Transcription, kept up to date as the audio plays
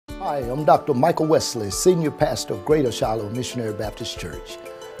Hi, I'm Dr. Michael Wesley, Senior Pastor of Greater Shiloh Missionary Baptist Church.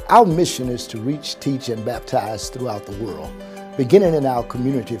 Our mission is to reach, teach, and baptize throughout the world, beginning in our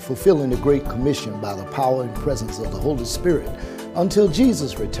community, fulfilling the Great Commission by the power and presence of the Holy Spirit until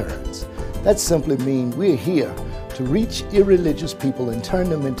Jesus returns. That simply means we're here to reach irreligious people and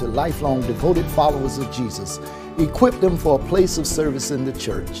turn them into lifelong devoted followers of Jesus, equip them for a place of service in the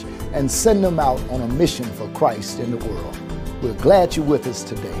church, and send them out on a mission for Christ in the world. We're glad you're with us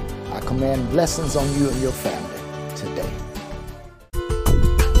today. I command blessings on you and your family today.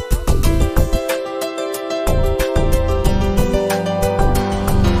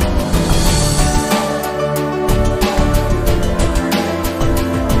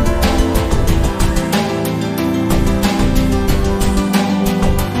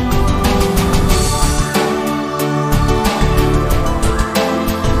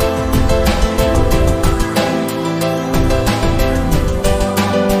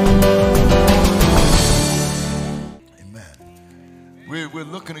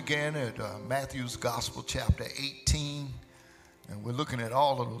 Matthew's Gospel, chapter 18, and we're looking at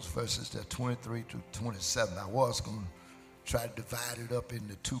all of those verses, that 23 to 27. I was going to try to divide it up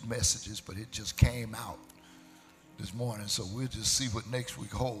into two messages, but it just came out this morning, so we'll just see what next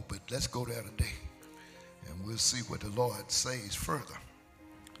week holds. But let's go there today, and we'll see what the Lord says further.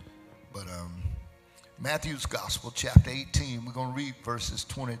 But Matthew's Gospel, chapter 18, we're going to read verses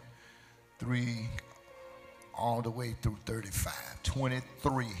 23 all the way through 35,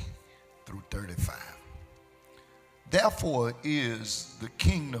 23 through 35. Therefore is the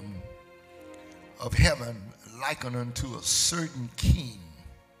kingdom of heaven likened unto a certain king,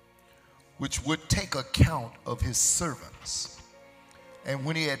 which would take account of his servants. And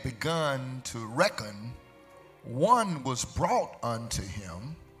when he had begun to reckon, one was brought unto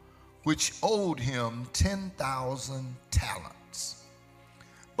him, which owed him 10,000 talents.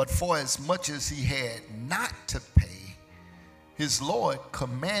 But for as much as he had not to pay, his Lord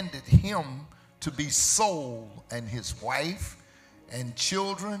commanded him to be sold, and his wife and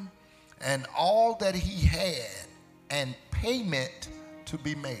children and all that he had, and payment to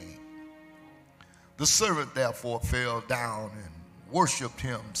be made. The servant therefore fell down and worshiped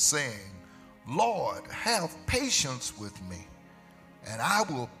him, saying, Lord, have patience with me, and I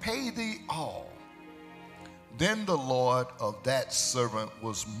will pay thee all. Then the Lord of that servant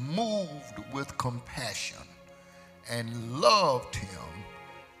was moved with compassion, and loved him,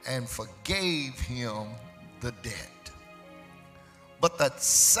 and forgave him the debt. But that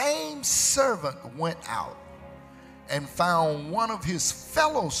same servant went out and found one of his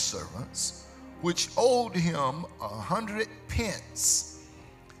fellow servants, which owed him 100 pence.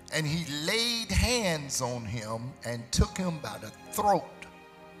 And he laid hands on him and took him by the throat,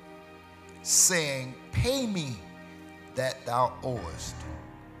 saying, Pay me that thou owest.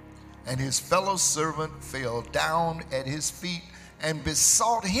 And his fellow servant fell down at his feet and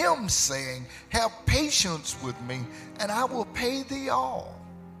besought him, saying, Have patience with me, and I will pay thee all.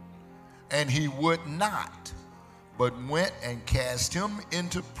 And he would not, but went and cast him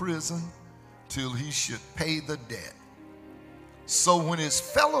into prison till he should pay the debt. So when his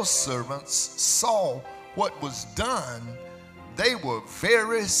fellow servants saw what was done, they were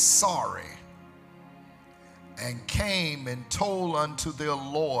very sorry, and came and told unto their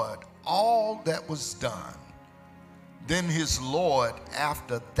Lord all that was done. Then his Lord,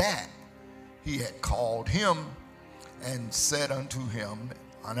 after that he had called him, and said unto him,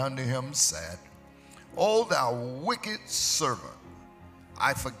 and unto him said, O thou wicked servant,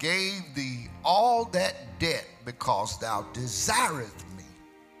 I forgave thee all that debt, because thou desirest me.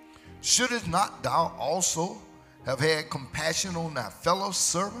 Shouldest not thou also have had compassion on thy fellow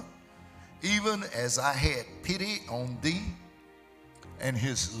servant, even as I had pity on thee? And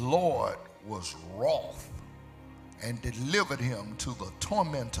his Lord was wroth, and delivered him to the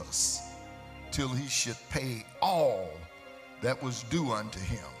tormentors, till he should pay all that was due unto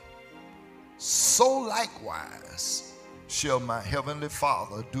him. So likewise shall my heavenly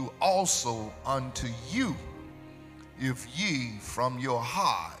Father do also unto you, if ye from your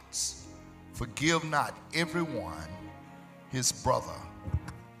hearts forgive not everyone his brother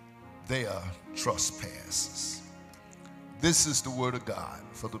their trespasses. This is the word of God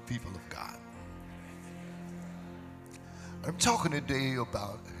for the people of God. I'm talking today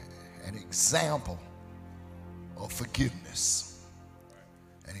about an example of forgiveness.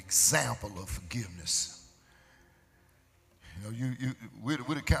 An example of forgiveness. You know, we're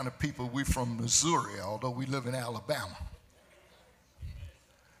the kind of people, we're from Missouri, although we live in Alabama.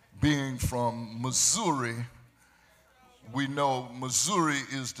 Being from Missouri, we know Missouri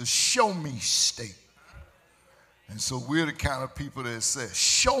is the show me state. And so we're the kind of people that say,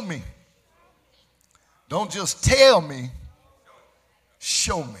 show me. Don't just tell me,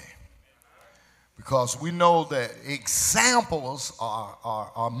 show me. Because we know that examples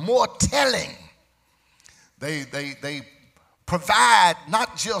are more telling. They provide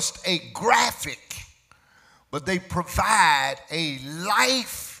not just a graphic, but they provide a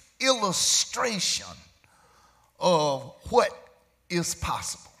life illustration of what is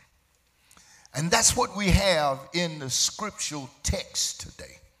possible. And that's what we have in the scriptural text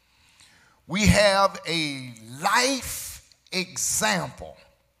today. We have a life example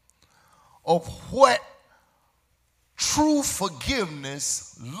of what true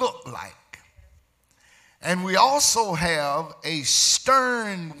forgiveness looked like. And we also have a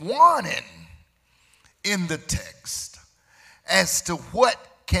stern warning in the text as to what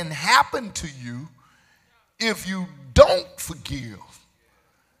can happen to you if you don't forgive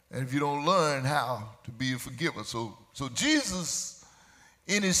and if you don't learn how to be a forgiver. So Jesus,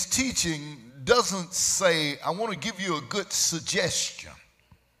 in his teaching, doesn't say, I want to give you a good suggestion.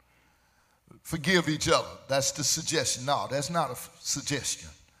 Forgive each other. That's the suggestion. No, that's not a suggestion.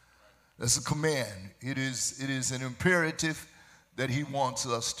 That's a command. It is an imperative that he wants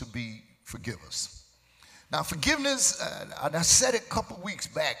us to be forgivers. Now, forgiveness, and I said it a couple weeks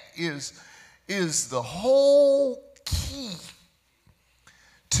back, is the whole key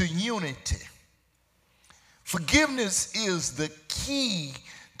to unity. Forgiveness is the key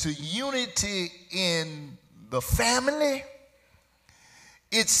to unity in the family.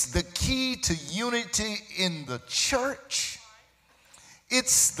 It's the key to unity in the church.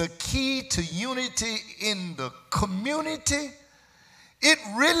 It's the key to unity in the community. It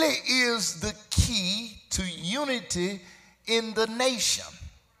really is the key to unity in the nation.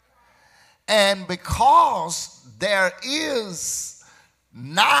 And because there is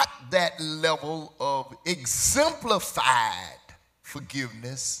not that level of exemplified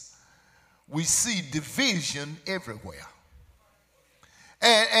forgiveness, we see division everywhere.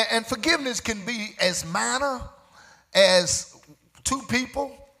 And forgiveness can be as minor as two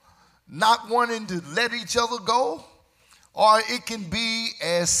people not wanting to let each other go, or it can be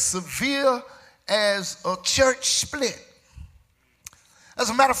as severe as a church split. As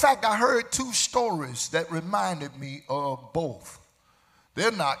a matter of fact, I heard two stories that reminded me of both.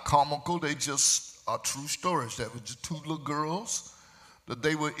 They're not comical, they just are true stories. There were just two little girls that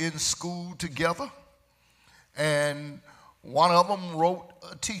they were in school together, and one of them wrote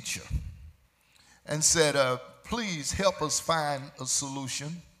a teacher and said, please help us find a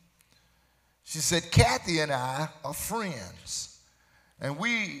solution. She said, Kathy and I are friends, and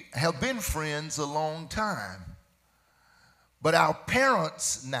we have been friends a long time. But our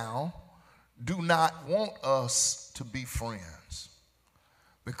parents now do not want us to be friends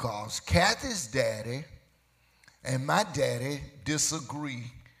because Kathy's daddy and my daddy disagree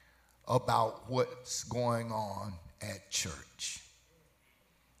about what's going on at church.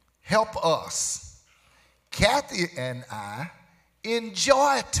 Help us. Kathy and I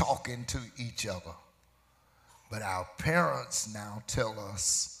enjoy talking to each other, but our parents now tell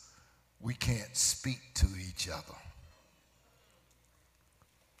us we can't speak to each other.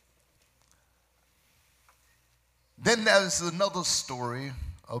 Then there's another story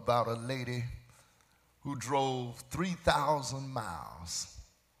about a lady who drove 3,000 miles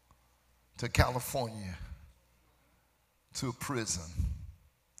to California to a prison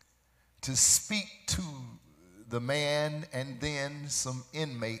to speak to the man and then some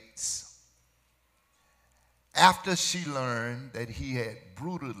inmates after she learned that he had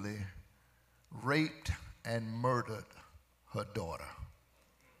brutally raped and murdered her daughter.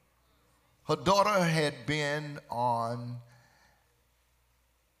 Her daughter had been on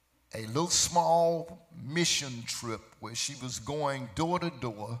a little small mission trip where she was going door to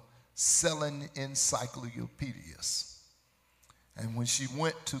door selling encyclopedias. And when she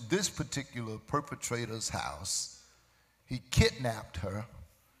went to this particular perpetrator's house, he kidnapped her,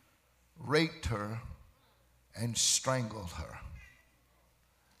 raped her, and strangled her.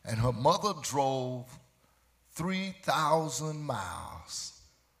 And her mother drove 3,000 miles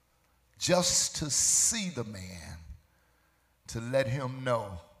just to see the man, to let him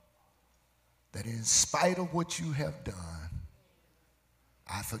know that in spite of what you have done,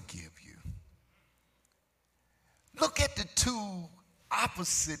 I forgive you. Look at the two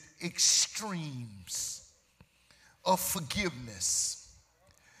opposite extremes of forgiveness.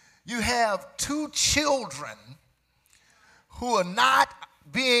 You have two children who are not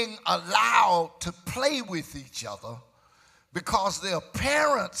being allowed to play with each other because their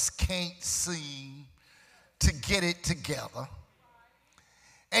parents can't seem to get it together.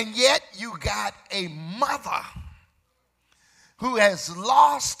 And yet you got a mother who has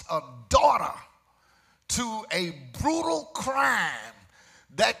lost a daughter to a brutal crime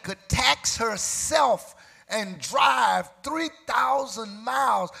that could tax herself and drive 3,000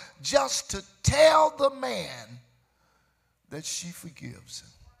 miles just to tell the man that she forgives him.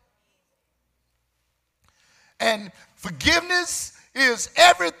 And forgiveness is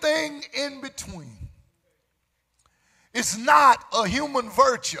everything in between. It's not a human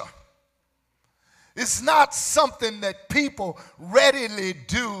virtue. It's not something that people readily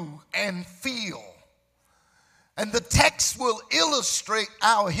do and feel. And the text will illustrate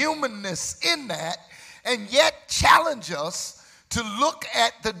our humanness in that, and yet challenge us to look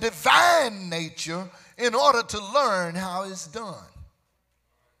at the divine nature in order to learn how it's done.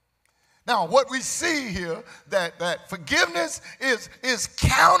 Now, what we see here, that forgiveness is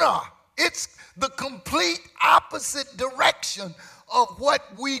counter. It's the complete opposite direction of what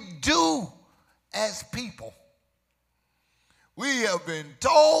we do as people. We have been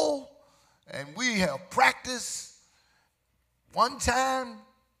told and we have practiced one time,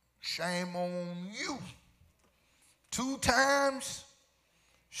 shame on you. 2 times,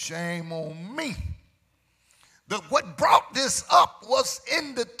 shame on me. What brought this up was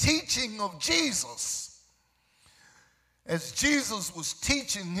in the teaching of Jesus. As Jesus was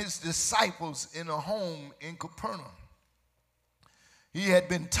teaching his disciples in a home in Capernaum, he had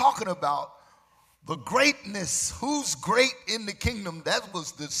been talking about the greatness, who's great in the kingdom. That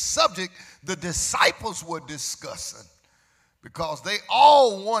was the subject the disciples were discussing, because they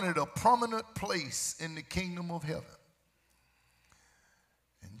all wanted a prominent place in the kingdom of heaven.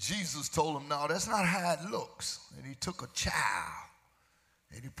 And Jesus told them, no, that's not how it looks. And he took a child,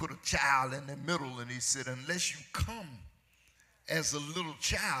 and he put a child in the middle, and he said, unless you come as a little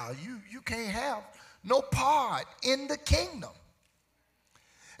child, you can't have no part in the kingdom.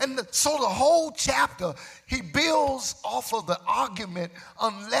 And so the whole chapter, he builds off of the argument,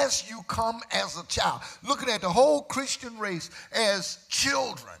 unless you come as a child. Looking at the whole Christian race as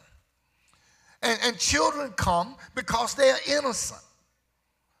children. And children come because they are innocent.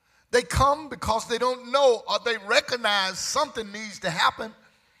 They come because they don't know, or they recognize something needs to happen.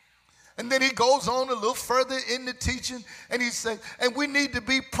 And then he goes on a little further in the teaching, and he says, and we need to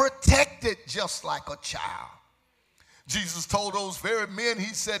be protected just like a child. Jesus told those very men,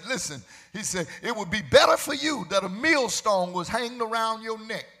 he said, listen, he said, it would be better for you that a millstone was hanging around your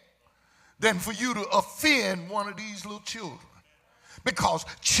neck than for you to offend one of these little children. Because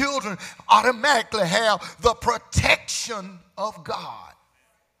children automatically have the protection of God.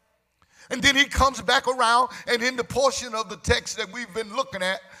 And then he comes back around, and in the portion of the text that we've been looking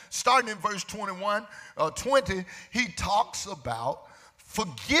at, starting in verse 20, he talks about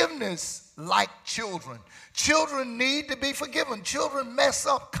forgiveness like children. Children need to be forgiven. Children mess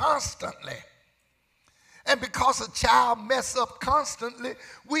up constantly. And because a child mess up constantly,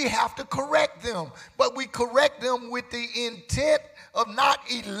 we have to correct them. But we correct them with the intent of not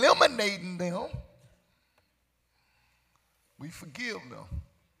eliminating them. We forgive them.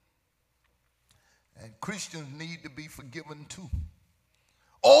 And Christians need to be forgiven too.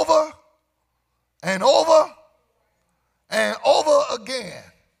 Over and over and over again.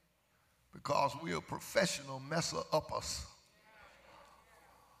 Because we are professional messer-uppers.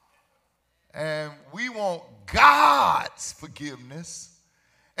 And we want God's forgiveness.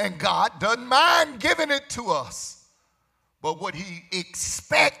 And God doesn't mind giving it to us. But what he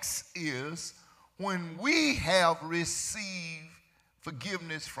expects is when we have received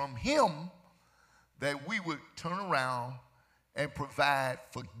forgiveness from him, that we would turn around and provide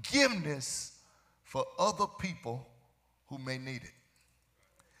forgiveness for other people who may need it.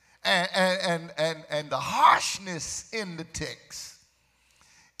 And the harshness in the text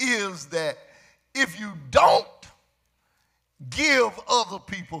is that if you don't give other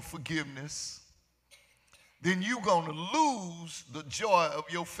people forgiveness, then you're going to lose the joy of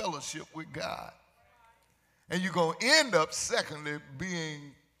your fellowship with God. And you're going to end up, secondly,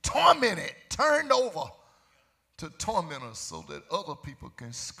 being tormented, turned over to tormentors so that other people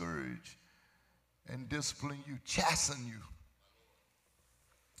can scourge and discipline you, chasten you.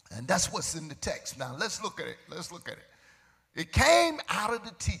 And that's what's in the text. Now, let's look at it. Let's look at it. It came out of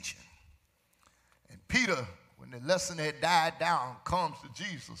the teaching. And Peter, when the lesson had died down, comes to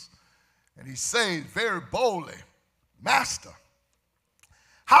Jesus. And he says very boldly, Master,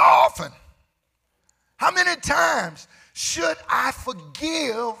 how often, how many times should I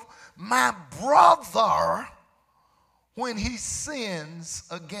forgive my brother when he sins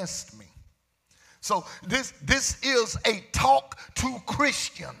against me? So this is a talk to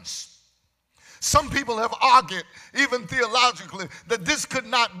Christians. Some people have argued, even theologically, that this could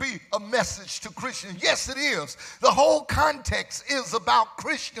not be a message to Christians. Yes, it is. The whole context is about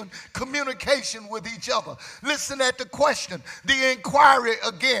Christian communication with each other. Listen at the question, the inquiry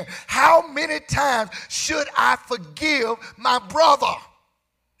again. How many times should I forgive my brother?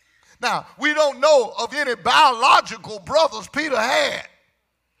 Now, we don't know of any biological brothers Peter had,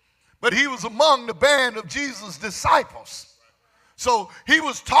 but he was among the band of Jesus' disciples. So he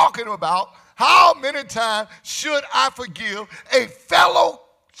was talking about how many times should I forgive a fellow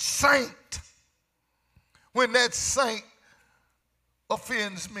saint when that saint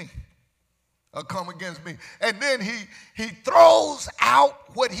offends me or come against me. And then he throws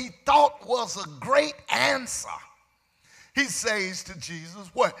out what he thought was a great answer. He says to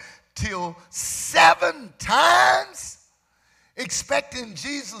Jesus, what, till 7 times? Expecting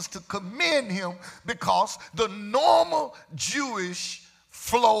Jesus to commend him because the normal Jewish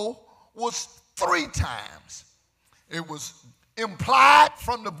flow was 3 times. It was implied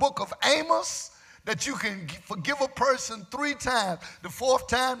from the book of Amos that you can forgive a person 3 times. The 4th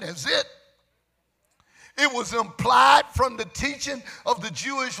time, that's it. It was implied from the teaching of the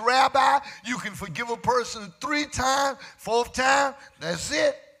Jewish rabbi, you can forgive a person 3 times, 4th time, that's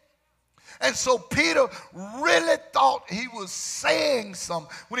it. And so Peter really thought he was saying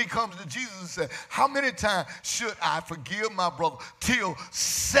something when he comes to Jesus and said, how many times should I forgive my brother? Till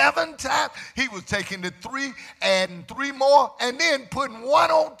 7 times? He was taking the 3, adding 3 more, and then putting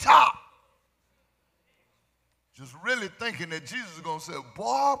 1 on top. Just really thinking that Jesus is going to say,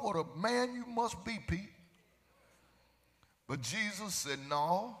 boy, what a man you must be, Pete. But Jesus said,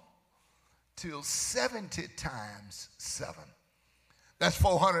 no, till 70 times 7. That's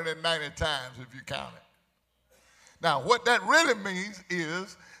 490 times if you count it. Now, what that really means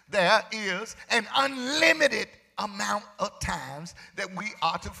is there is an unlimited amount of times that we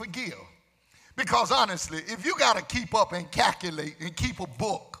are to forgive. Because honestly, if you got to keep up and calculate and keep a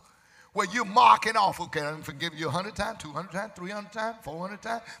book where you're marking off, okay, I can forgive you 100 times, 200 times, 300 times, 400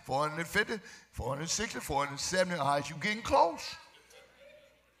 times, 450, 460, 470, all right, you're getting close.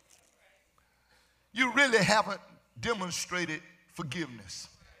 You really haven't demonstrated forgiveness.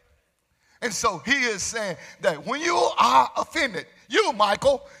 And so he is saying that when you are offended, you,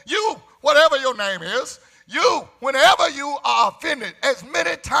 Michael, you, whatever your name is, you, whenever you are offended, as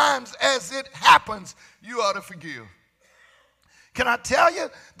many times as it happens, you ought to forgive. Can I tell you,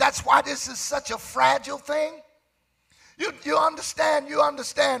 that's why this is such a fragile thing? You understand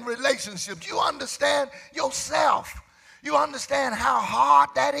relationships. You understand yourself. You understand how hard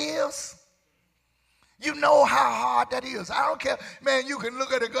that is. You know how hard that is. I don't care. Man, you can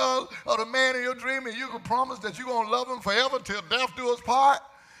look at the girl or the man in your dream and you can promise that you're going to love him forever till death do us part.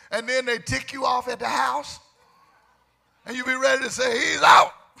 And then they tick you off at the house. And you be ready to say, he's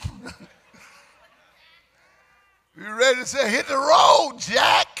out. You ready to say, hit the road,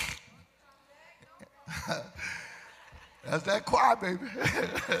 Jack. That's that choir, baby.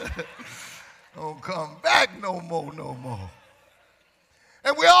 Don't come back no more.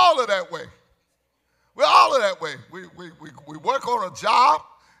 And we all are that way. We're all of that way. We work on a job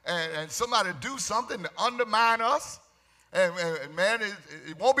and somebody do something to undermine us. And man,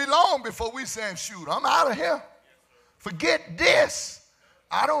 it won't be long before we say, shoot, I'm out of here. Forget this.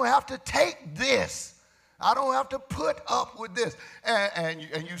 I don't have to take this. I don't have to put up with this. And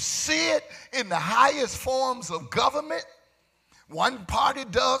you see it in the highest forms of government. One party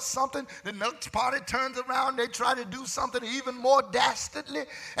does something, the next party turns around, they try to do something even more dastardly,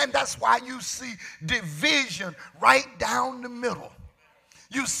 and that's why you see division right down the middle.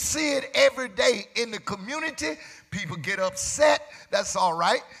 You see it every day in the community. People get upset. That's all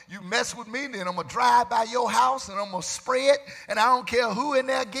right. You mess with me, then I'm going to drive by your house and I'm going to spray it, and I don't care who in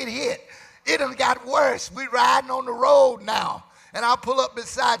there get hit. It done got worse. We riding on the road now, and I'll pull up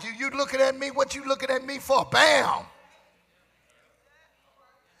beside you. You looking at me? What you looking at me for? Bam!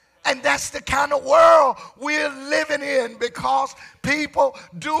 And that's the kind of world we're living in because people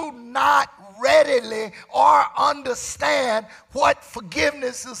do not readily or understand what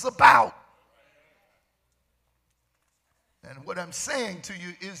forgiveness is about. And what I'm saying to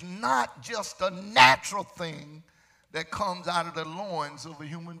you is not just a natural thing that comes out of the loins of a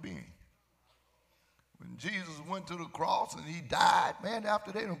human being. When Jesus went to the cross and he died, man,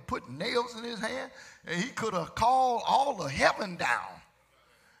 after they done put nails in his hand, and he could have called all of heaven down.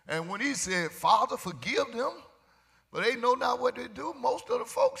 And when he said, Father, forgive them, but they know not what they do, most of the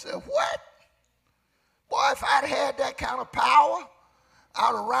folks said, what? Boy, if I'd had that kind of power,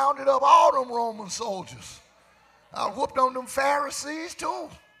 I'd have rounded up all them Roman soldiers. I'd whooped on them Pharisees too.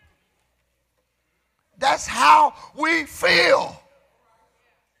 That's how we feel.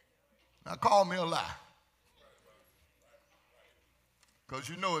 Now call me a lie, because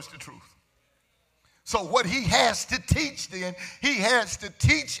you know it's the truth. So what he has to teach then, he has to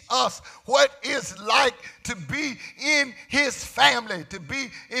teach us what it's like to be in his family, to be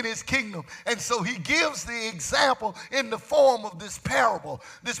in his kingdom. And so he gives the example in the form of this parable.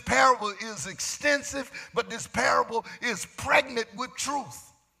 This parable is extensive, but this parable is pregnant with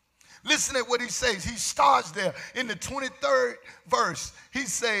truth. Listen at what he says. He starts there in the 23rd verse. He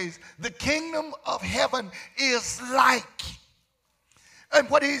says, the kingdom of heaven is like. And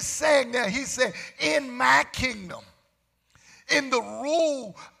what he's saying there, he said, in my kingdom, in the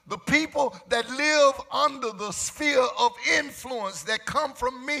rule, the people that live under the sphere of influence that come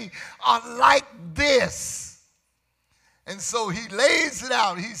from me are like this. And so he lays it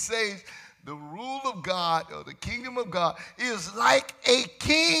out. He says, the rule of God, or the kingdom of God, is like a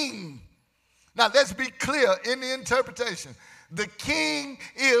king. Now let's be clear in the interpretation. The king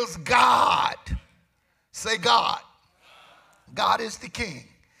is God. Say God. God is the king.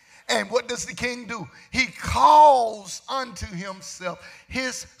 And what does the king do? He calls unto himself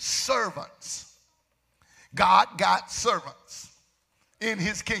his servants. God got servants in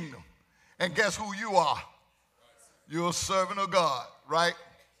his kingdom. And guess who you are? You're a servant of God, right?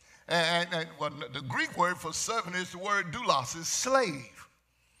 And well, the Greek word for servant is the word doulos, is slave.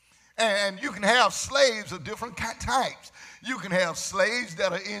 And you can have slaves of different types. You can have slaves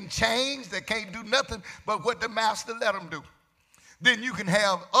that are in chains that can't do nothing but what the master let them do. Then you can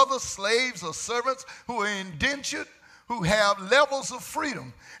have other slaves or servants who are indentured, who have levels of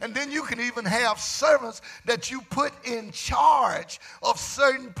freedom. And then you can even have servants that you put in charge of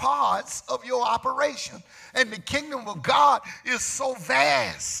certain parts of your operation. And the kingdom of God is so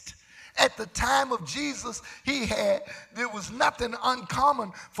vast. At the time of Jesus, there was nothing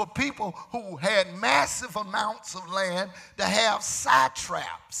uncommon for people who had massive amounts of land to have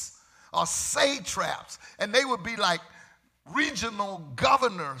satraps or satraps. And they would be like regional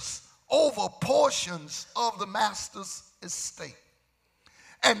governors over portions of the master's estate.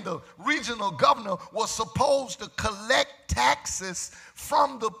 And the regional governor was supposed to collect taxes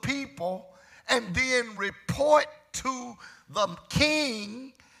from the people and then report to the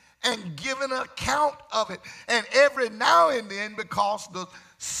king and give an account of it. And every now and then, because the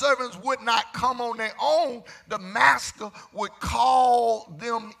servants would not come on their own, the master would call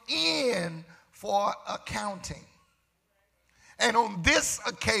them in for accounting. And on this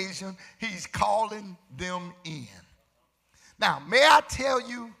occasion, he's calling them in. Now, may I tell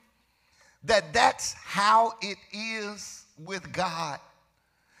you that that's how it is with God?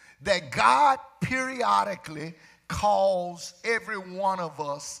 That God periodically calls every one of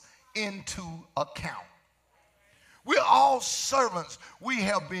us into account. We're all servants. We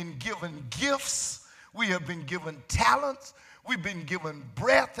have been given gifts. We have been given talents. We've been given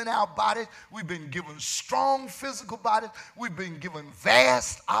breath in our bodies. We've been given strong physical bodies. We've been given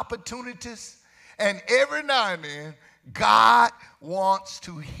vast opportunities. And every now and then, God wants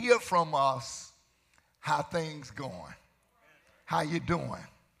to hear from us how things going, how you doing,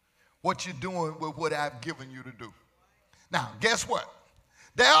 what you're doing with what I've given you to do. Now, guess what?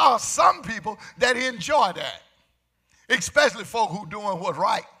 There are some people that enjoy that, especially folk who doing what's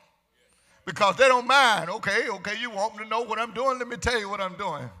right. Because they don't mind. Okay, you want me to know what I'm doing? Let me tell you what I'm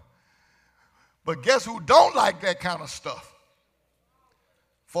doing. But guess who don't like that kind of stuff?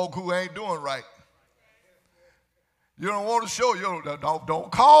 Folk who ain't doing right. You don't want to show you.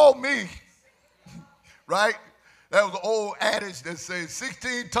 Don't call me. Right? That was the old adage that says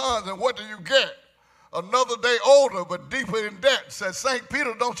 16 tons and what do you get? Another day older but deeper in debt. Said, St.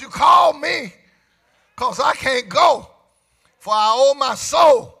 Peter, don't you call me, because I can't go, for I owe my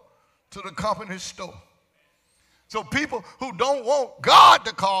soul to the company store. So people who don't want God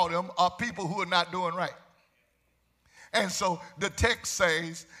to call them are people who are not doing right. And so the text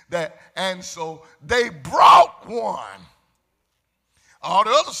says that, and so they brought one. All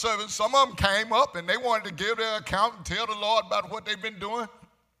the other servants, some of them came up and they wanted to give their account and tell the Lord about what they've been doing.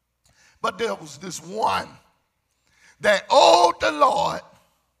 But there was this one that owed the Lord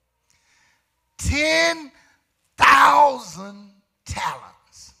 10,000 talents.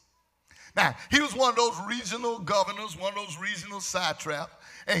 Now, he was one of those regional governors, one of those regional satraps,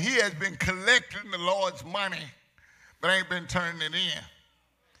 and he has been collecting the Lord's money, but ain't been turning it in.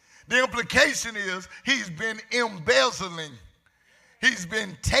 The implication is he's been embezzling, he's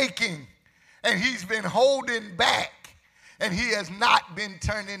been taking, and he's been holding back, and he has not been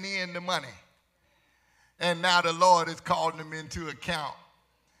turning in the money. And now the Lord is calling him into account,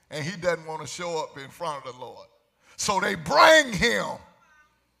 and he doesn't want to show up in front of the Lord. So they bring him.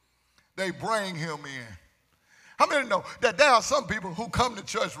 They bring him in. How many know that there are some people who come to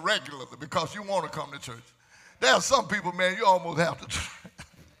church regularly because you want to come to church? There are some people, man, you almost have to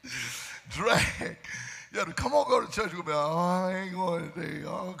drag. You have to come on, go to church. You'll be like, oh, I ain't going today.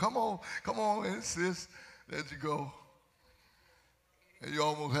 Oh, come on, insist that you go. And you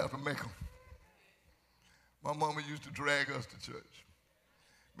almost have to make them. My mama used to drag us to church.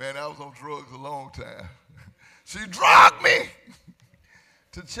 Man, I was on drugs a long time. She drugged me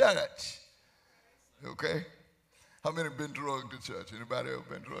to church. Okay? How many been drugged to church? Anybody ever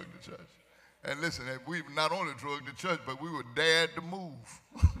been drugged to church? And listen, we not only drugged to church, but we were dared to move.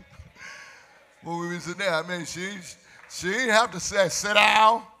 When we was in there, I mean, she didn't have to say, sit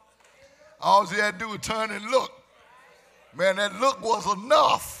down. All she had to do was turn and look. Man, that look was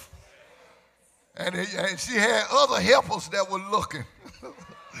enough. And she had other helpers that were looking.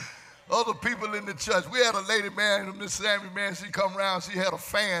 Other people in the church. We had a lady, man, Miss Sammy, man, she come around, she had a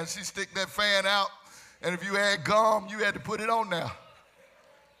fan. She stick that fan out, and if you had gum, you had to put it on there.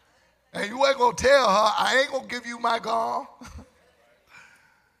 And you ain't going to tell her, I ain't going to give you my gum.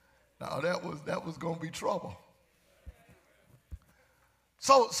 No, that was going to be trouble.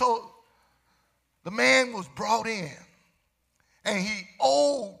 So the man was brought in, and he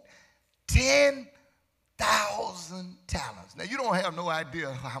owed 10,000 talents. Now, you don't have no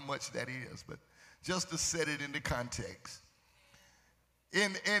idea how much that is, but just to set it into context.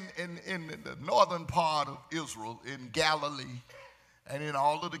 In the northern part of Israel, in Galilee, and in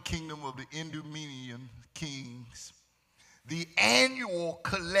all of the kingdom of the Idumean kings, the annual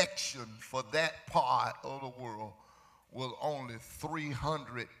collection for that part of the world was only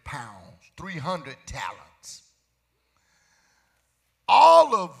 300 pounds, 300 talents.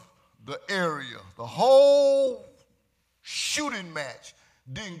 All of the area, the whole shooting match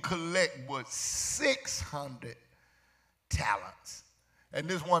didn't collect but 600 talents. And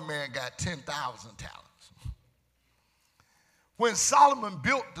this one man got 10,000 talents. When Solomon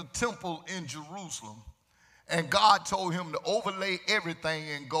built the temple in Jerusalem, and God told him to overlay everything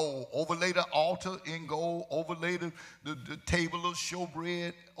in gold, overlay the altar in gold, overlay the table of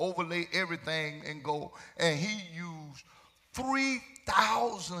showbread, overlay everything in gold. And he used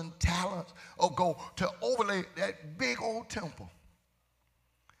 3,000 talents of gold to overlay that big old temple.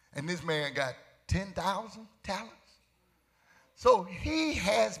 And this man got 10,000 talents. So he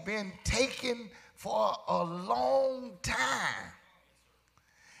has been taken for a long time.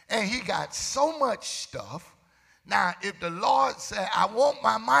 And he got so much stuff. Now, if the Lord said, I want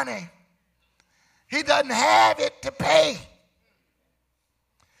my money, he doesn't have it to pay.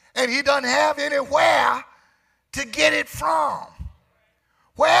 And he doesn't have anywhere to get it from.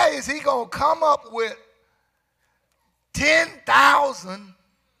 Where is he going to come up with 10,000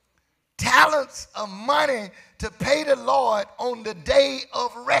 talents of money to pay the Lord on the day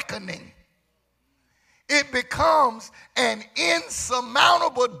of reckoning? It becomes an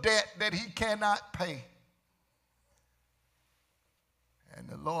insurmountable debt that he cannot pay. And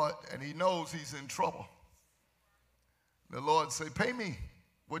the Lord, and he knows he's in trouble. The Lord say, pay me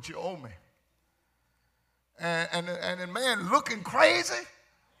what you owe me. And the man looking crazy.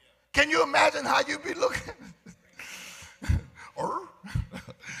 Can you imagine how you be looking?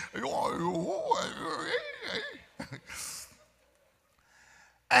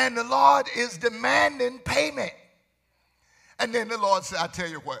 And the Lord is demanding payment. And then the Lord said, I tell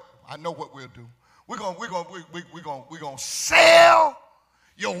you what, I know what we'll do. We're gonna sell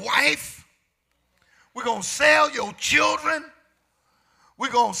your wife. We're gonna sell your children.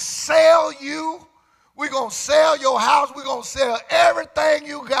 We're gonna sell you. We're gonna sell your house. We're gonna sell everything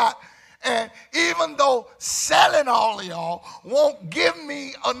you got. And even though selling all of y'all won't give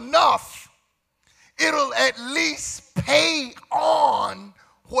me enough, it'll at least pay on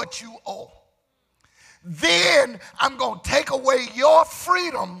what you owe. Then I'm going to take away your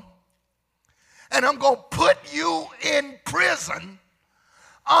freedom, and I'm going to put you in prison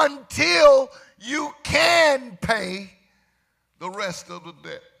until you can pay the rest of the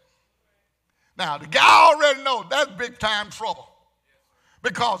debt. Now, the guy already knows that's big time trouble.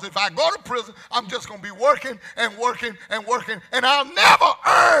 Because if I go to prison, I'm just going to be working and working and working, and I'll never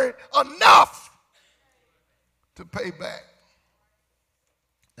earn enough to pay back.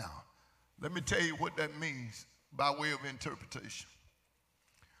 Now, let me tell you what that means by way of interpretation.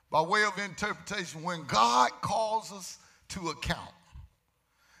 By way of interpretation, when God calls us to account,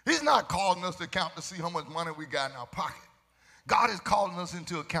 he's not calling us to account to see how much money we got in our pocket. God is calling us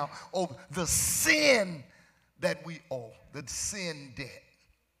into account of the sin that we owe, the sin debt.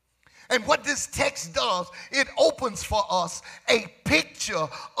 And what this text does, it opens for us a picture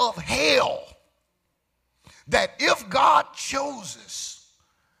of hell. That if God chooses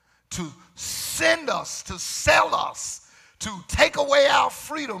to send us, to sell us, to take away our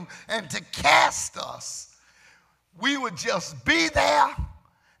freedom, and to cast us, we would just be there,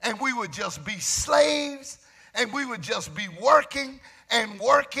 and we would just be slaves, and we would just be working and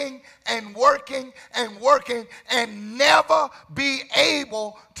working and working and working and never be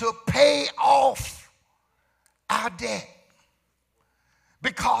able to pay off our debt.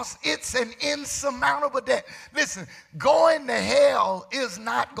 Because it's an insurmountable debt. Listen, going to hell is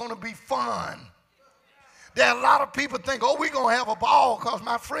not going to be fun. There are a lot of people think, oh, we're going to have a ball because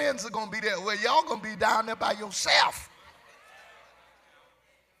my friends are going to be there. Well, y'all going to be down there by yourself.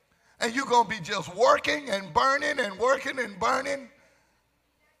 And you're going to be just working and burning and working and burning.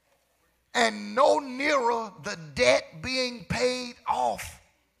 And no nearer the debt being paid off.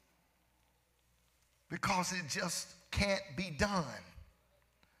 Because it just can't be done.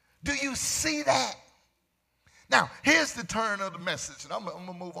 Do you see that? Now, here's the turn of the message, and I'm going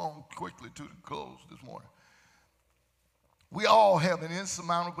to move on quickly to the close this morning. We all have an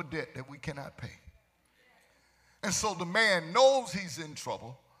insurmountable debt that we cannot pay. And so the man knows he's in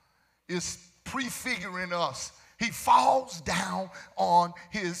trouble, is prefiguring us. He falls down on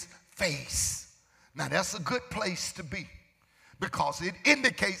his face. Now, that's a good place to be because it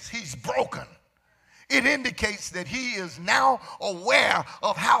indicates he's broken. It indicates that he is now aware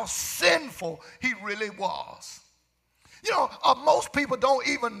of how sinful he really was. You know, most people don't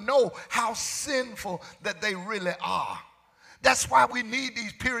even know how sinful that they really are. That's why we need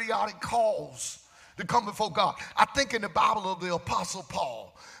these periodic calls to come before God. I think in the Bible of the Apostle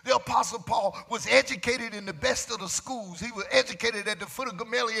Paul. The Apostle Paul was educated in the best of the schools. He was educated at the foot of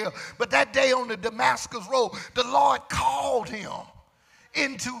Gamaliel. But that day on the Damascus road, the Lord called him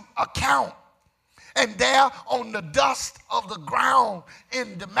into account. And there on the dust of the ground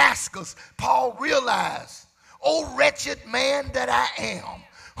in Damascus, Paul realized, "O wretched man that I am,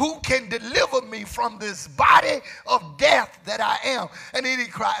 who can deliver me from this body of death that I am?" And then he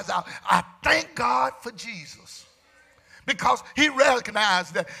cries out, "I thank God for Jesus." Because he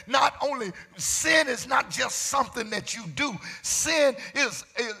recognized that not only sin is not just something that you do, sin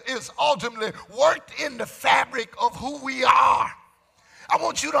is ultimately worked in the fabric of who we are. I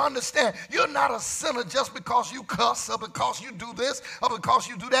want you to understand, you're not a sinner just because you cuss or because you do this or because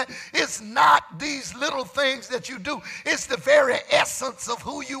you do that. It's not these little things that you do. It's the very essence of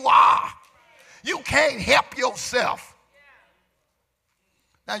who you are. You can't help yourself.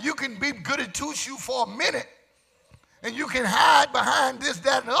 Now, you can be goody two-shoe for a minute, and you can hide behind this,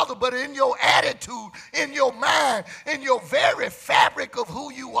 that, and the other, but in your attitude, in your mind, in your very fabric of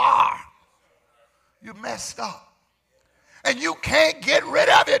who you are, you're messed up. And you can't get rid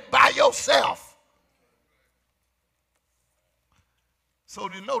of it by yourself. So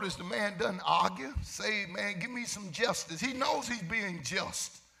you notice the man doesn't argue, say, man, give me some justice. He knows he's being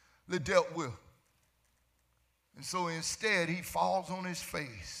justly dealt with. And so instead, he falls on his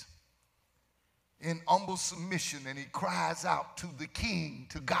face in humble submission, and he cries out to the king,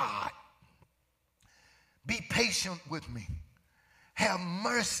 to God, "Be patient with me. Have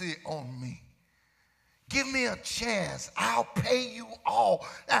mercy on me. Give me a chance. I'll pay you all."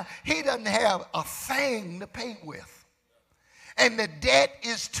 Now, he doesn't have a thing to pay with. And the debt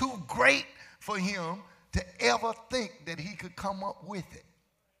is too great for him to ever think that he could come up with it.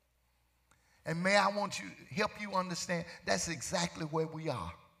 And may I want you help you understand that's exactly where we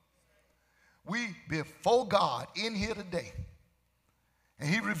are. We before God in here today. And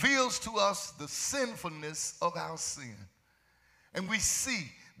he reveals to us the sinfulness of our sin. And we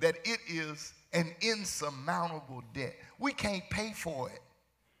see that it is an insurmountable debt. We can't pay for it.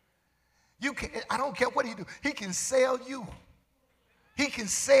 You can, I don't care what he do. He can sell you. He can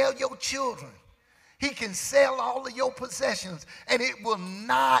sell your children. He can sell all of your possessions, and it will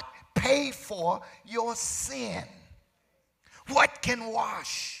not pay for your sin. What can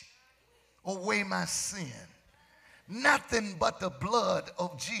wash away my sin? Nothing but the blood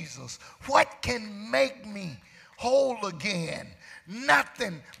of Jesus. What can make me whole again?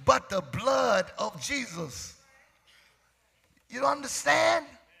 Nothing but the blood of Jesus. You understand?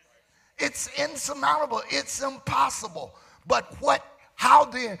 It's insurmountable. It's impossible. But how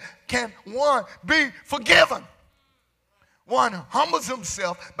then can one be forgiven? One humbles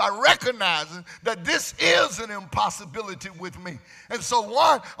himself by recognizing that this is an impossibility with me. And so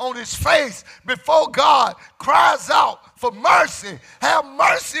one on his face before God cries out for mercy. Have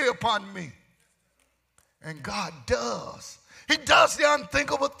mercy upon me. And God does. He does the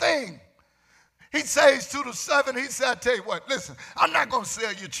unthinkable thing. He says to the servant, he said, I tell you what, listen, I'm not going to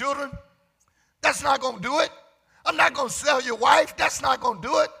sell your children. That's not going to do it. I'm not going to sell your wife. That's not going to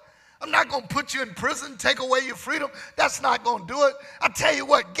do it. I'm not going to put you in prison, take away your freedom. That's not going to do it. I tell you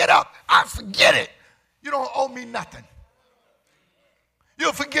what, get up. I forget it. You don't owe me nothing.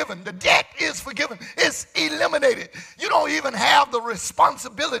 You're forgiven. The debt is forgiven. It's eliminated. You don't even have the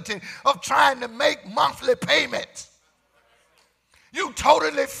responsibility of trying to make monthly payments. You're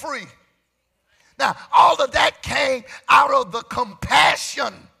totally free. Now, all of that came out of the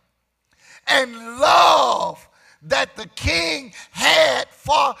compassion and love that the king had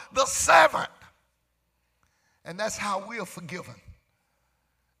for the servant. And that's how we are forgiven.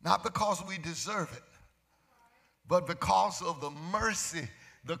 Not because we deserve it, but because of the mercy,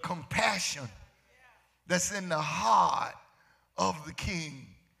 the compassion that's in the heart of the king,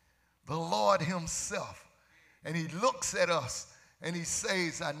 the Lord himself. And he looks at us and he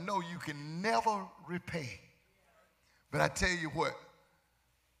says, I know you can never repay, but I tell you what,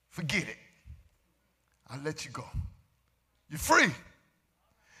 forget it. I'll let you go. You're free.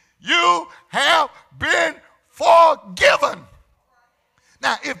 You have been forgiven.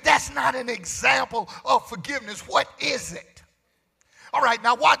 Now, if that's not an example of forgiveness, what is it? All right,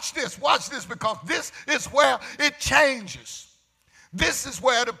 now watch this, because this is where it changes. This is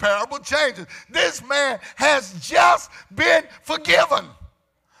where the parable changes. This man has just been forgiven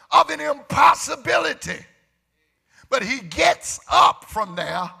of an impossibility. But he gets up from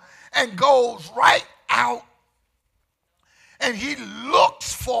there and goes right out, and he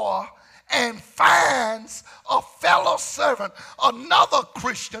looks for and finds a fellow servant, another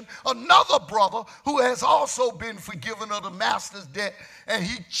Christian, another brother who has also been forgiven of the master's debt, and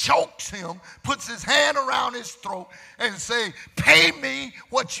he chokes him, puts his hand around his throat and say, pay me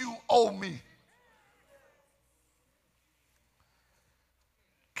what you owe me.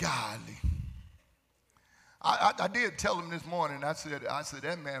 Golly. I did tell him this morning, I said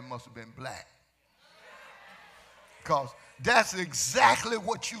that man must have been black. Because that's exactly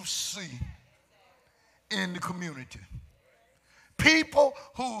what you see in the community. People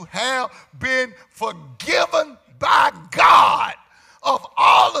who have been forgiven by God of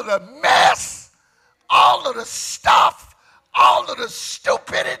all of the mess, all of the stuff, all of the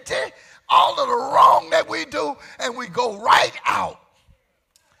stupidity, all of the wrong that we do, and we go right out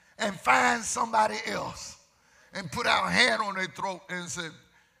and find somebody else and put our hand on their throat and say,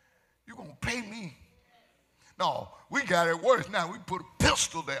 you're going to pay me. No, we got it worse now. We put a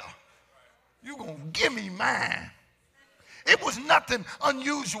pistol there. You're going to give me mine. It was nothing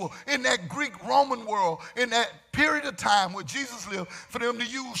unusual in that Greek-Roman world, in that period of time where Jesus lived, for them to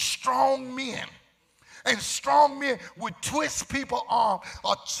use strong men. And strong men would twist people's arms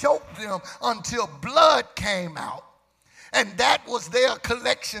or choke them until blood came out. And that was their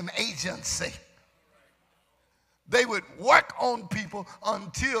collection agency. They would work on people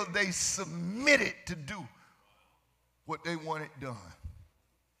until they submitted to do what they wanted done.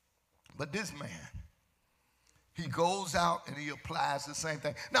 But this man, he goes out and he applies the same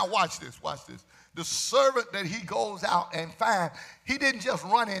thing. Now watch this. The servant that he goes out and finds, he didn't just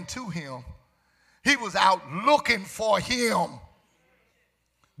run into him. He was out looking for him.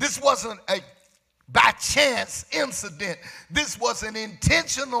 This wasn't a by chance incident. This was an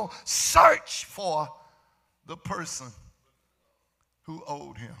intentional search for the person who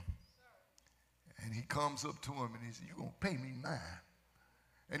owed him. And he comes up to him and he said, you're going to pay me mine.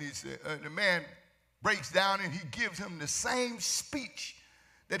 And he said, the man breaks down and he gives him the same speech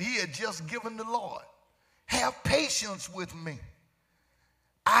that he had just given the Lord. Have patience with me.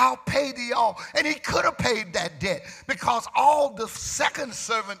 I'll pay thee all. And he could have paid that debt because all the second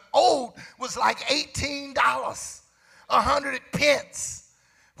servant owed was like $18, 100 pence,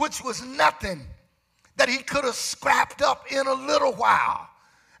 which was nothing that he could have scrapped up in a little while.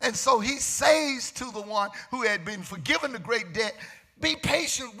 And so he says to the one who had been forgiven the great debt, be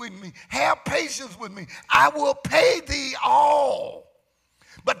patient with me. Have patience with me. I will pay thee all.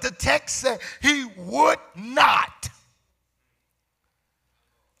 But the text said he would not.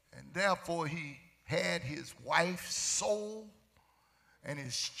 And therefore he had his wife's soul and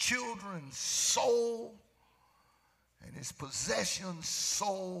his children's soul and his possessions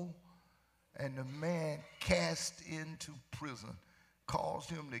sold, and the man cast into prison, caused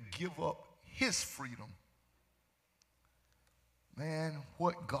him to give up his freedom. Man,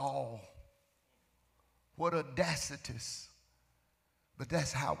 what gall, what audacity. But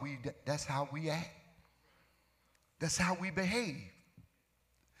that's how we act. That's how we behave.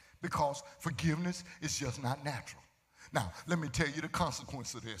 Because forgiveness is just not natural. Now, let me tell you the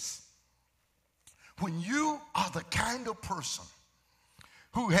consequence of this. When you are the kind of person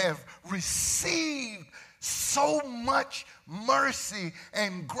who have received so much mercy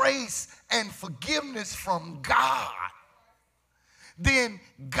and grace and forgiveness from God, then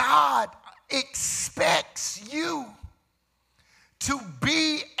God expects you to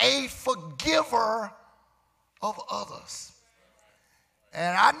be a forgiver of others.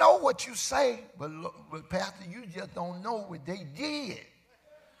 And I know what you say, but Pastor, you just don't know what they did.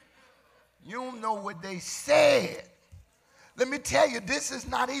 You don't know what they said. Let me tell you, this is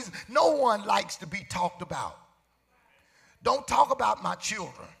not easy. No one likes to be talked about. Don't talk about my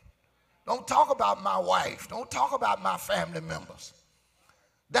children. Don't talk about my wife. Don't talk about my family members.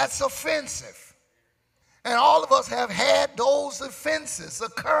 That's offensive. And all of us have had those offenses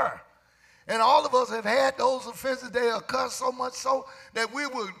occur. And all of us have had those offenses. They occur so much so that we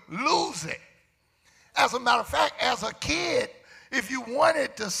would lose it. As a matter of fact, as a kid, if you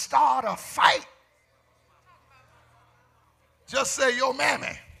wanted to start a fight, just say, yo, mammy.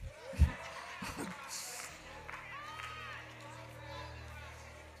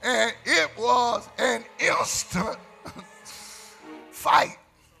 And it was an instant fight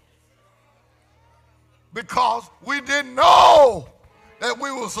because we didn't know that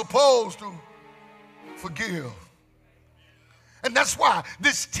we were supposed to forgive. And that's why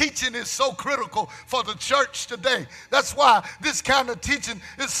this teaching is so critical for the church today. That's why this kind of teaching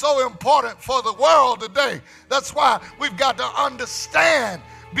is so important for the world today. That's why we've got to understand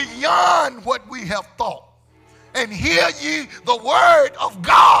beyond what we have thought. And hear ye the word of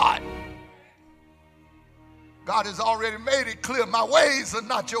God. God has already made it clear. My ways are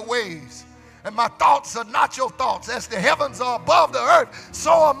not your ways, and my thoughts are not your thoughts. As the heavens are above the earth,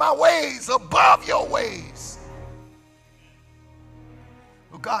 so are my ways above your ways.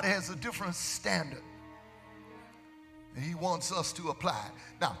 But God has a different standard, and he wants us to apply it.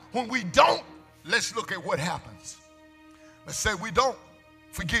 Now, when we don't, let's look at what happens. Let's say we don't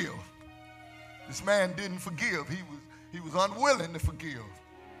forgive. This man didn't forgive. He was unwilling to forgive.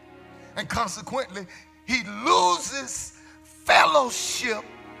 And consequently, he loses fellowship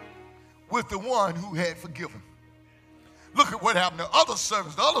with the one who had forgiven. Look at what happened to other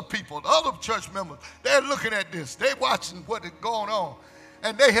servants, the other people, the other church members. They're looking at this. They're watching what is going on.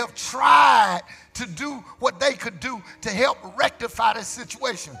 And they have tried to do what they could do to help rectify the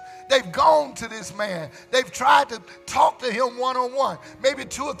situation. They've gone to this man. They've tried to talk to him one-on-one. Maybe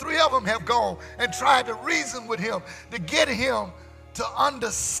 2 or 3 of them have gone and tried to reason with him to get him to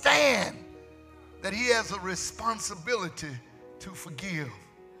understand that he has a responsibility to forgive.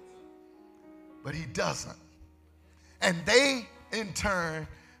 But he doesn't. And they, in turn,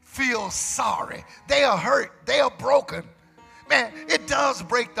 feel sorry. They are hurt. They are broken. Man, it does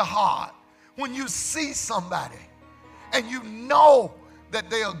break the heart when you see somebody and you know that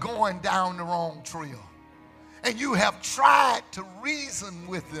they are going down the wrong trail. And you have tried to reason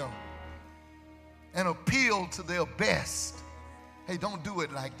with them and appeal to their best. Hey, don't do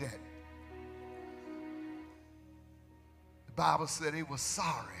it like that. The Bible said they were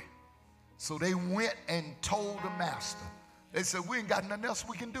sorry. So they went and told the master. They said, we ain't got nothing else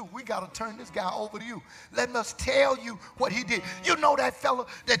we can do. We got to turn this guy over to you. Let us tell you what he did. You know that fella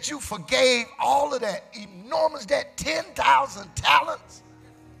that you forgave all of that enormous, that 10,000 talents?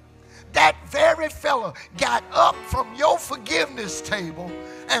 That very fella got up from your forgiveness table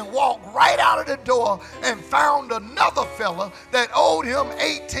and walked right out of the door and found another fella that owed him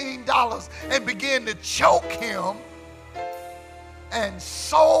 $18 and began to choke him and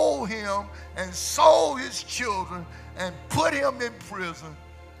sold him and sold his children and put him in prison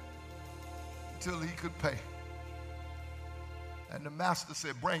until he could pay. And the master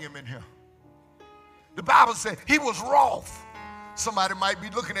said, bring him in here. The Bible said he was wroth. Somebody might be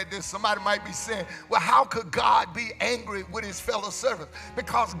looking at this. Somebody might be saying, well, how could God be angry with his fellow servants?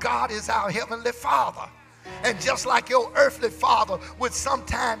 Because God is our heavenly Father. And just like your earthly father would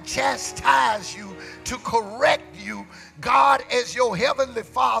sometimes chastise you to correct you, God as your heavenly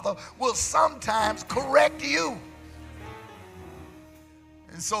Father will sometimes correct you.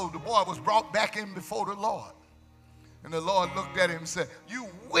 And so the boy was brought back in before the Lord. And the Lord looked at him and said, you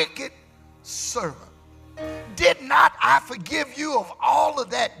wicked servant, did not I forgive you of all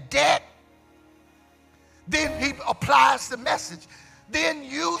of that debt? Then he applies the message. Then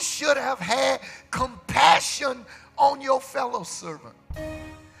you should have had compassion on your fellow servant.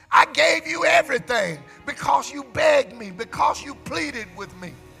 I gave you everything because you begged me, because you pleaded with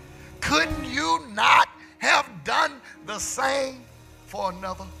me. Couldn't you not have done the same for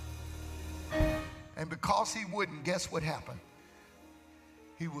another? And because he wouldn't, guess what happened?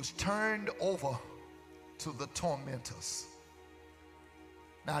 He was turned over to the tormentors.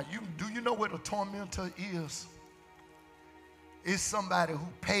 Now, do you know what a tormentor is? It's somebody who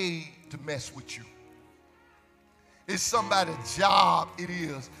paid to mess with you. It's somebody's job it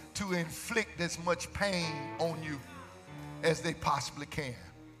is to inflict as much pain on you. as they possibly can.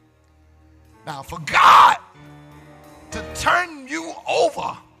 Now, for God to turn you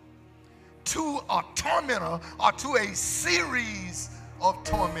over to a tormentor or to a series of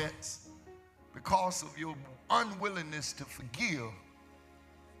torments because of your unwillingness to forgive,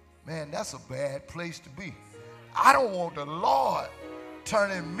 man, that's a bad place to be. I don't want the Lord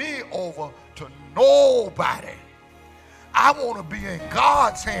turning me over to nobody. I want to be in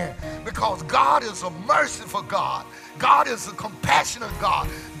God's hand because God is a merciful God. God is a compassionate God.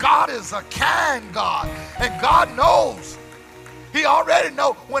 God is a kind God. And God knows. He already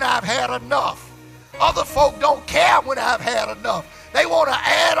knows when I've had enough. Other folk don't care when I've had enough. They want to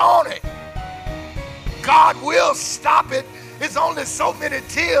add on it. God will stop it. It's only so many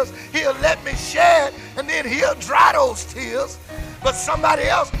tears he'll let me shed, and then he'll dry those tears. But somebody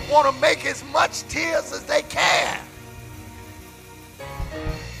else want to make as much tears as they can.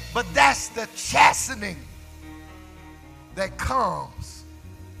 But that's the chastening that comes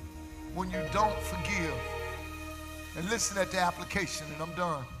when you don't forgive. And listen at the application, and I'm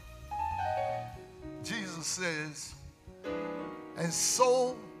done. Jesus says, and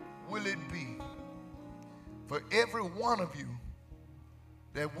so will it be for every one of you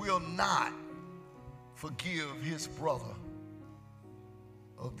that will not forgive his brother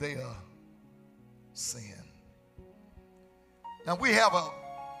of their sin. Now we have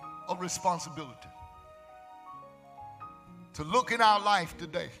a responsibility to look in our life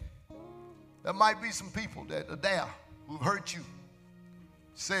today. There might be some people that are there who've hurt you,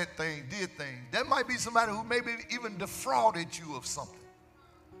 said things, did things. There might be somebody who maybe even defrauded you of something.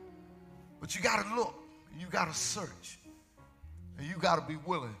 But you got to look, you got to search, and you got to be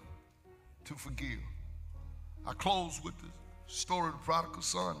willing to forgive. I close with the story of the prodigal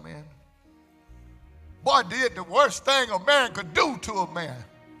son, man. Boy did the worst thing a man could do to a man.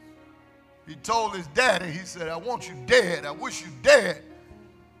 He told his daddy, he said, I want you dead. I wish you dead.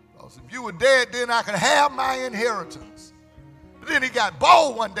 Because if you were dead, then I could have my inheritance. But then he got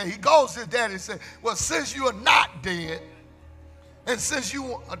bold one day. He goes to his daddy and said, well, since you are not dead, and since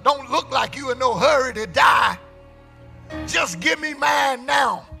you don't look like you in no hurry to die, just give me mine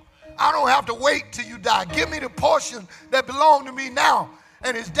now. I don't have to wait till you die. Give me the portion that belonged to me now.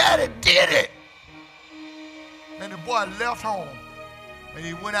 And his daddy did it. And the boy left home. And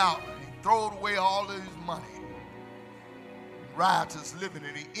he went out and he threw away all of his money. Riotous living.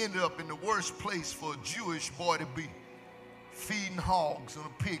 And he ended up in the worst place for a Jewish boy to be. Feeding hogs in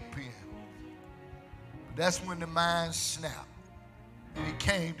a pig pen. But that's when the mind snapped. And he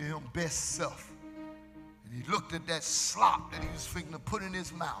came to him best self. And he looked at that slop that he was fixing to put in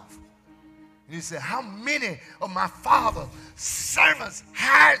his mouth. And he said, how many of my father's servants,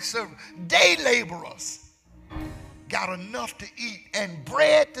 hired servants, day laborers, got enough to eat and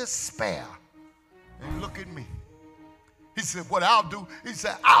bread to spare? And look at me. He said, what I'll do, he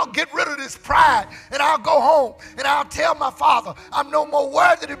said, I'll get rid of this pride and I'll go home and I'll tell my father, I'm no more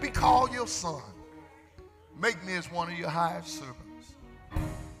worthy to be called your son. Make me as one of your hired servants.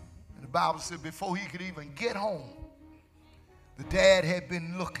 And the Bible said before he could even get home, the dad had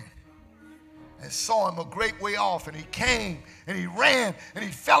been looking and saw him a great way off, and he came and he ran and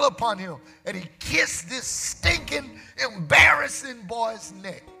he fell upon him and he kissed this stinking, embarrassing boy's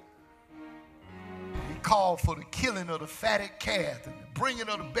neck. He called for the killing of the fatted calf and the bringing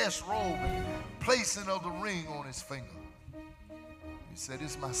of the best robe and the placing of the ring on his finger. He said,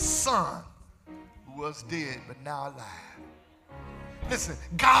 it's my son who was dead but now alive. Listen,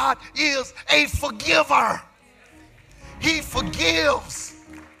 God is a forgiver. He forgives.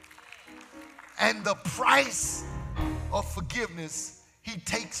 And the price of forgiveness he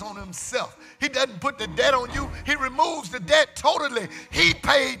takes on himself. He doesn't put the debt on you. He removes the debt totally. He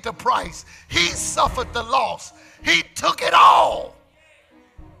paid the price. He suffered the loss. He took it all.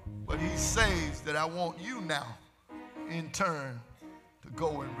 But he says that I want you now, in turn, to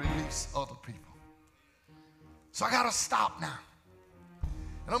go and release other people. So I got to stop now.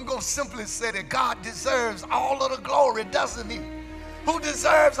 And I'm going to simply say that God deserves all of the glory, doesn't he? Who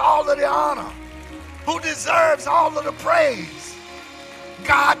deserves all of the honor? Who deserves all of the praise?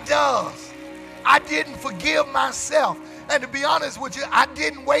 God does. I didn't forgive myself. And to be honest with you, I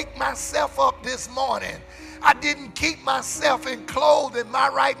didn't wake myself up this morning. I didn't keep myself clothed in my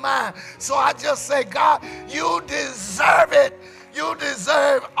right mind. So I just say, God, you deserve it. You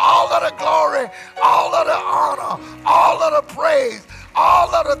deserve all of the glory, all of the honor, all of the praise,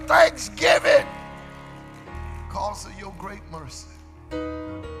 all of the thanksgiving because of your great mercy.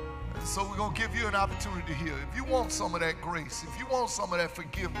 And so we're going to give you an opportunity here. If you want some of that grace, if you want some of that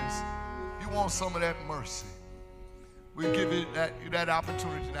forgiveness, if you want some of that mercy, we'll give you that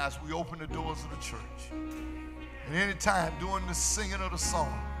opportunity now as we open the doors of the church. And anytime during the singing of the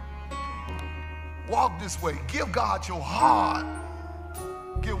song, walk this way. Give God your heart.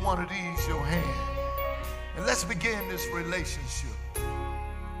 Give one of these your hand. And let's begin this relationship.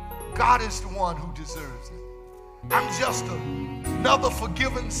 God is the one who deserves it. I'm just another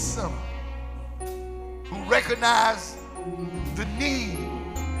forgiven sinner who recognizes the need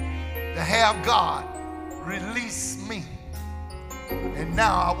to have God release me. And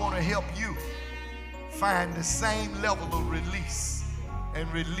now I want to help you find the same level of release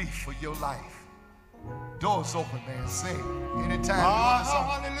and relief for your life. Doors open, man. Sing. Anytime you want to song.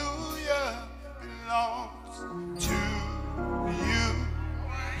 Hallelujah belongs to you.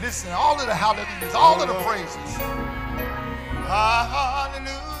 Listen, all of the hallelujahs, all of the praises.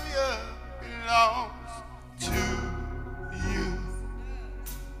 Hallelujah belongs to you.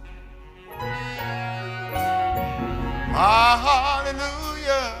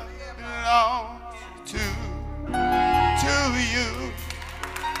 Hallelujah belongs to you.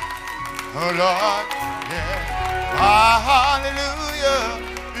 Oh Lord, yeah. Hallelujah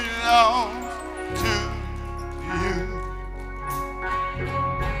belongs to you.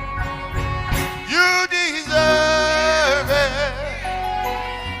 You deserve it.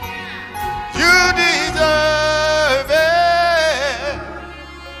 You deserve it.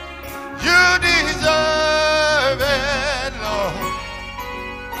 You deserve it, Lord.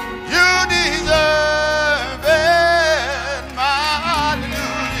 You deserve it. My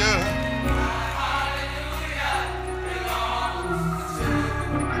hallelujah.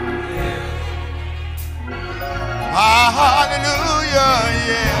 My hallelujah,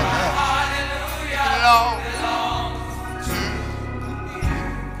 yeah. Belongs to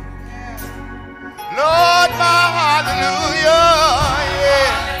Lord, my hallelujah,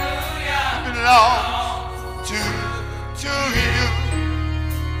 yeah, belongs to you.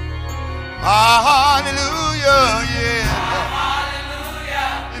 My hallelujah, yeah,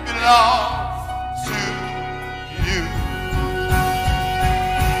 it belongs to you.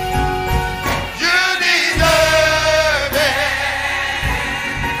 You deserve it.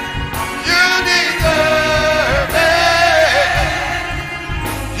 You deserve it.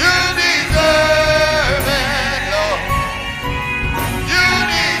 You deserve it, Lord. You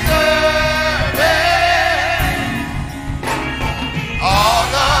deserve it. All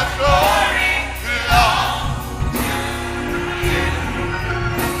the glory belongs to you.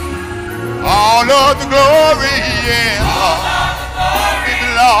 All of the glory, yeah, Lord, it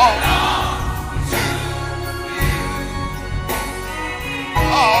belongs to you.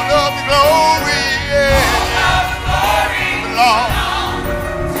 All of the glory, yeah, belongs.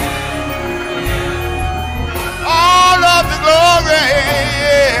 All of the glory,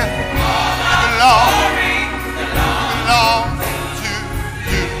 yeah, belongs to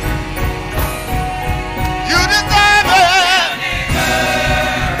you. You deserve it.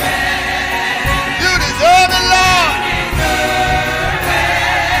 You deserve it, Lord.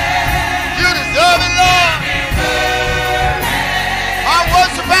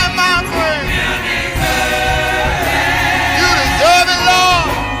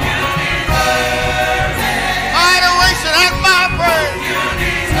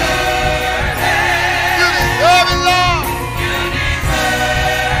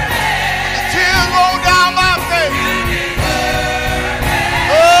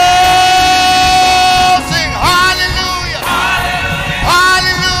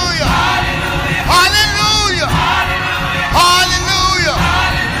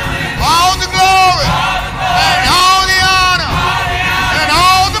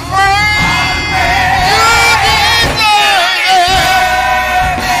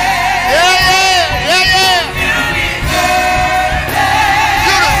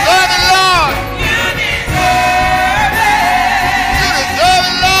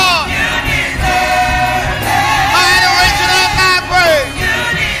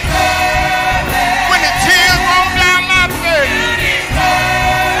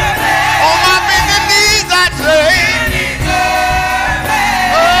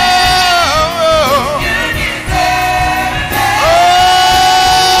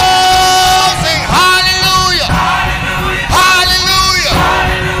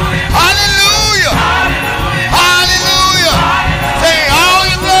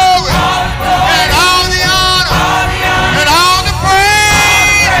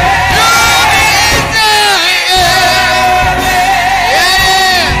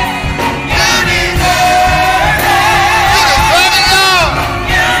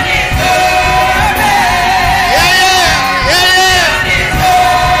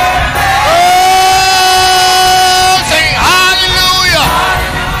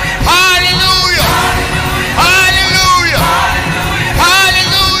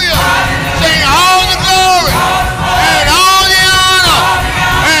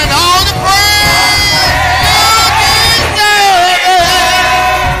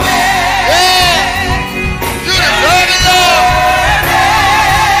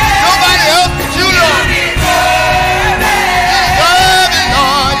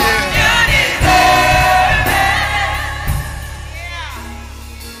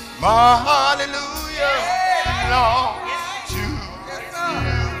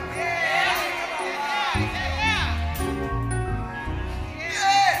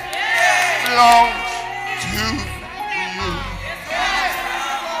 belongs to you.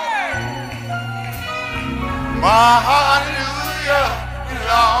 My hallelujah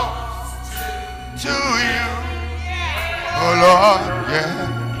belongs to you. Oh Lord, yeah.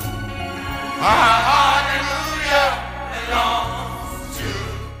 My hallelujah belongs to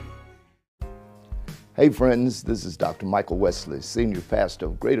you. Hey friends, this is Dr. Michael Wesley, Senior Pastor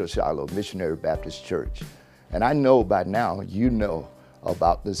of Greater Shiloh Missionary Baptist Church. And I know by now you know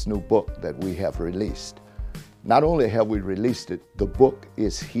about this new book that we have released. Not only have we released it, the book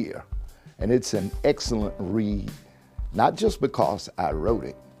is here. And it's an excellent read, not just because I wrote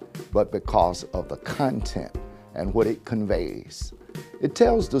it, but because of the content and what it conveys. It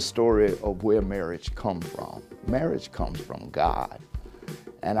tells the story of where marriage comes from. Marriage comes from God.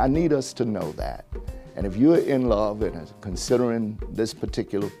 And I need us to know that. And if you're in love and considering this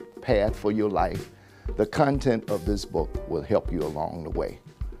particular path for your life, the content of this book will help you along the way.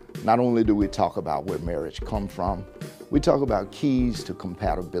 Not only do we talk about where marriage comes from, we talk about keys to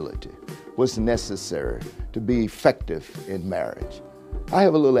compatibility, what's necessary to be effective in marriage. I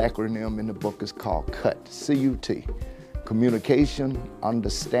have a little acronym in the book. It's called CUT, C-U-T, Communication,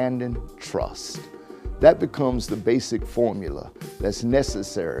 Understanding, Trust. That becomes the basic formula that's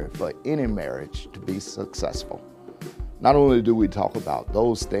necessary for any marriage to be successful. Not only do we talk about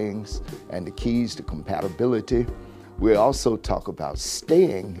those things and the keys to compatibility, we also talk about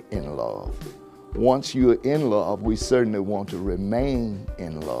staying in love. Once you're in love, we certainly want to remain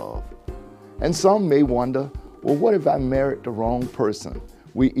in love. And some may wonder, well, what if I married the wrong person?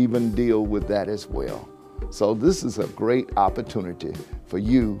 We even deal with that as well. So this is a great opportunity for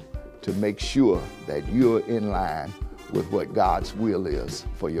you to make sure that you're in line with what God's will is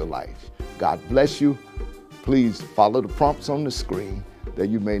for your life. God bless you. Please follow the prompts on the screen that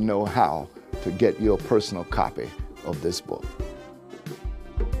you may know how to get your personal copy of this book.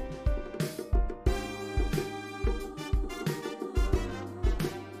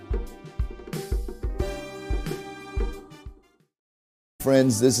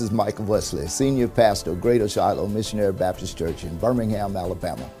 Friends, this is Michael Wesley, Senior Pastor of Greater Shiloh Missionary Baptist Church in Birmingham,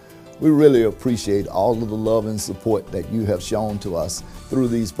 Alabama. We really appreciate all of the love and support that you have shown to us through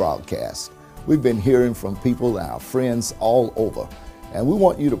these broadcasts. We've been hearing from people and our friends all over, and we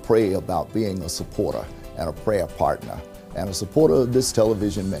want you to pray about being a supporter and a prayer partner and a supporter of this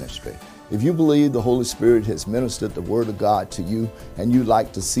television ministry. If you believe the Holy Spirit has ministered the Word of God to you and you'd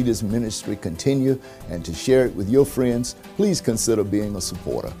like to see this ministry continue and to share it with your friends, please consider being a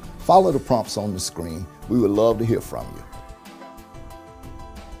supporter. Follow the prompts on the screen. We would love to hear from you.